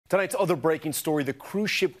Tonight's other breaking story, the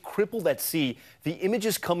cruise ship crippled at sea. The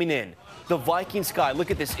images coming in. The Viking Sky,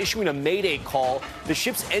 look at this, issuing a mayday call. The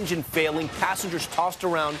ship's engine failing, passengers tossed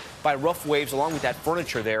around by rough waves along with that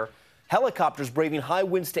furniture there. Helicopters braving high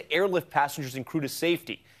winds to airlift passengers and crew to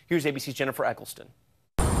safety. Here's ABC's Jennifer Eccleston.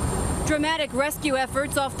 Dramatic rescue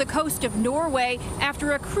efforts off the coast of Norway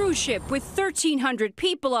after a cruise ship with 1,300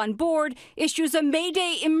 people on board issues a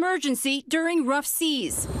mayday emergency during rough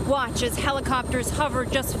seas. Watch as helicopters hover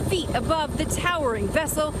just feet above the towering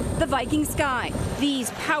vessel, the Viking Sky. These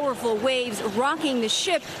powerful waves rocking the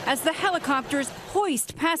ship as the helicopters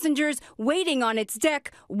hoist passengers waiting on its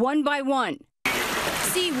deck one by one.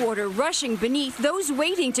 Seawater rushing beneath those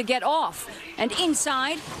waiting to get off, and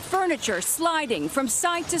inside, furniture sliding from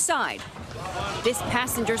side to side. This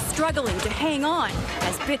passenger struggling to hang on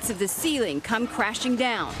as bits of the ceiling come crashing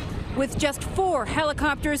down. With just 4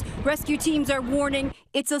 helicopters, rescue teams are warning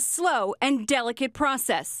it's a slow and delicate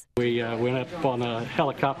process. We went up on a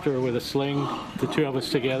helicopter with a sling, the 2 of us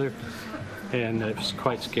together, and it was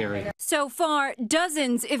quite scary. So far,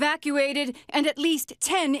 dozens evacuated and at least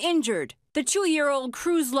 10 injured. The 2-year-old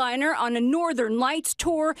cruise liner on a Northern Lights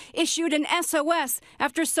tour issued an SOS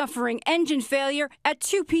after suffering engine failure at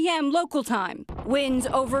 2 p.m. local time. Winds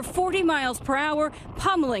over 40 miles per hour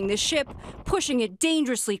pummeling the ship, pushing it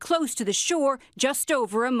dangerously close to the shore just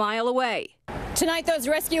over a mile away. Tonight, those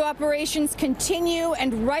rescue operations continue,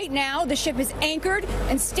 and right now the ship is anchored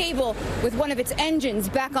and stable with one of its engines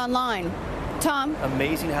back online. Tom?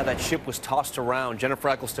 Amazing how that ship was tossed around. Jennifer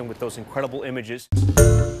Eccleston with those incredible images.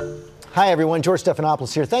 Hi, everyone. George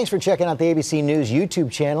Stephanopoulos here. Thanks for checking out the ABC News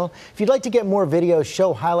YouTube channel. If you'd like to get more videos,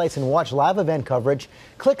 show highlights, and watch live event coverage,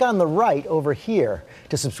 click on the right over here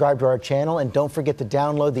to subscribe to our channel. And don't forget to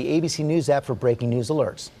download the ABC News app for breaking news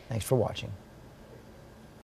alerts. Thanks for watching.